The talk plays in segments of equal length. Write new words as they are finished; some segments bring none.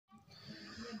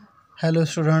Hello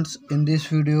students, in this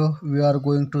video we are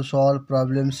going to solve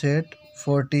problem set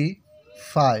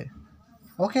 45.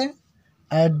 Okay,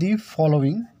 add the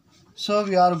following. So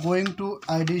we are going to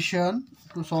addition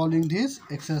to solving this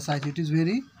exercise. It is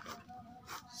very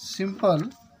simple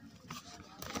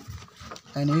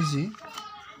and easy.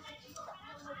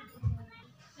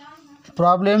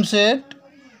 Problem set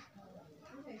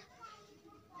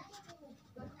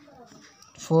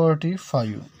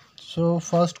 45. So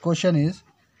first question is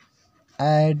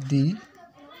add the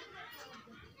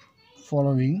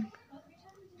following.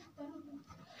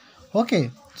 Okay,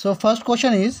 so first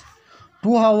question is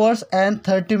 2 hours and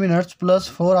 30 minutes plus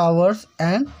 4 hours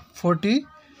and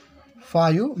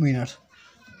 45 minutes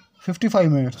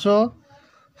 55 minutes. So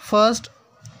first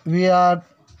we are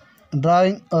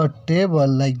drawing a table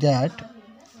like that.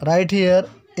 Right here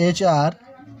HR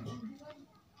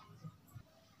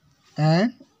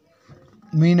and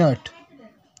minute.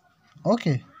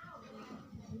 Okay,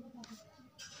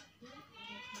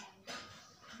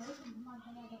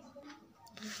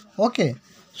 okay,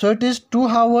 so it is 2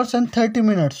 hours and 30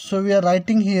 minutes, so we are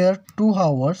writing here 2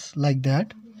 hours like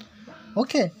that.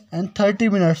 Okay, and 30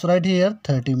 minutes right here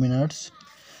 30 minutes.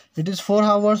 It is 4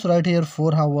 hours right here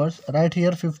 4 hours, right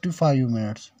here 55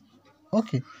 minutes.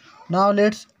 Okay, now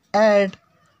let's add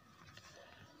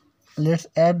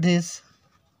this.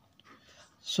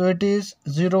 So it is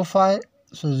 0 5,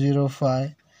 so 0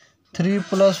 5, 3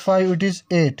 plus 5 it is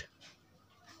 8,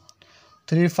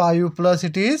 3 5 plus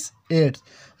it is 8.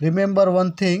 Remember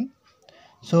one thing,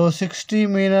 so 60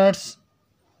 minutes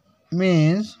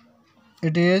means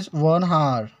it is 1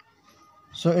 hour,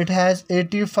 so it has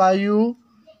 85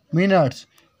 minutes.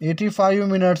 85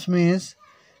 minutes means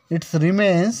it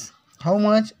remains how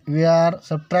much? We are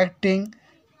subtracting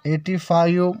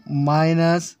 85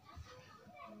 minus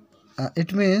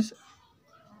it means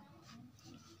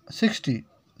 60,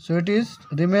 so it is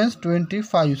remains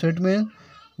 25, so it means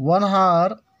 1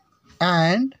 hour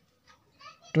and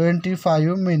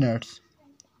 25 minutes.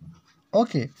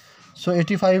 Okay, so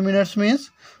 85 minutes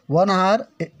means 1 hour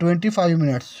 25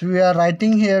 minutes. So we are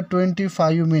writing here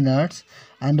 25 minutes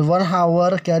and 1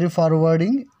 hour carry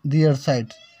forwarding the other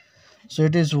side. So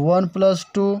it is 1 plus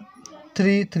 2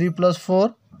 3, 3 plus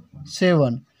 4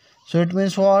 7. So it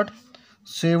means what?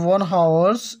 7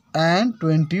 hours and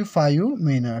 25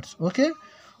 minutes. Okay,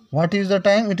 what is the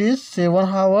time? It is 7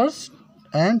 hours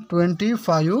and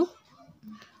 25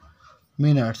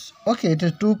 minutes. Okay, it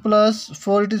is 2 plus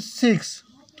 4 it is 6,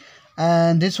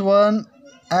 and this one,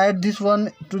 add this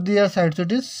one to the other side, so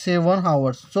it is 7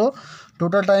 hours. So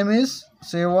total time is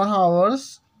 7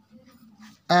 hours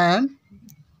and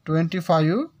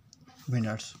 25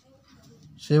 minutes.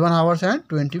 7 hours and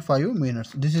 25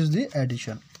 minutes. This is the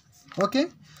addition. Okay,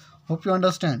 hope you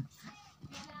understand.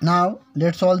 Now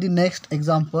let's solve the next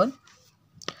example.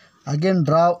 Again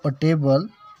draw a table.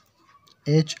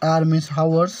 HR means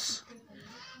hours,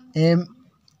 MIN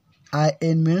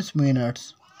means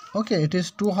minutes. Okay, it is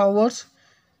 3 hours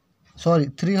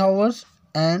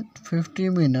and 50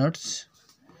 minutes,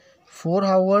 4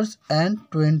 hours and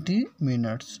 20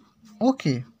 minutes.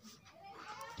 Okay,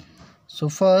 so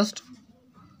first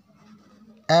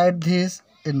add this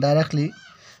indirectly.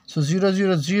 So 0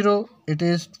 0 0, it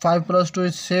is 5 plus 2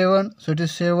 is 7, so it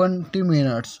is 70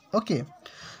 minutes. Okay,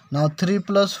 now 3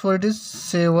 plus 4 it is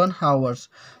 7 hours,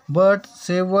 but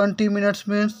 70 minutes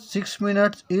means 6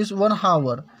 minutes is 1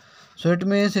 hour, so it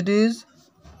means it is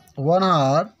 1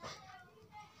 hour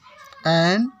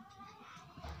and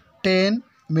 10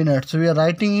 minutes. So we are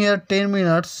writing here 10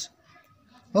 minutes.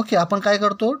 Okay, आपण काय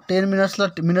करतो 10 मिनिट्सला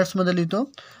मिनिट्समध्ये लिहितो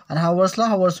आणि हावर्सला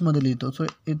हावर्समध्ये लिहितो. सो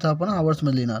इथं आपण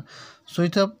हावर्समध्ये लिहिणार. सो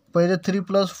इथं पहिले 3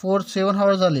 प्लस 4 7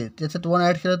 हावर्स झाले, त्याच्यात 1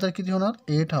 ॲड केलं तर किती होणार?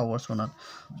 8 हावर्स होणार.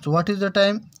 So what is the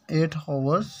time? 8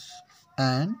 hours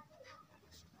and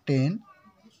 10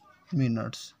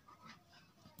 minutes.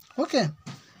 Okay,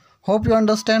 hope you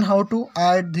understand how to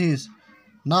add this.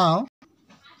 Now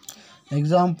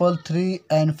example 3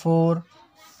 and 4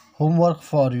 homework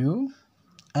for you,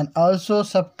 and also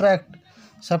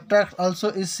subtract also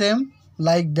is same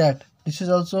like that. This is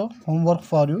also homework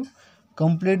for you.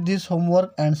 Complete this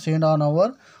homework and send on our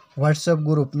WhatsApp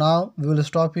group. Now we will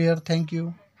stop here. Thank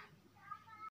you.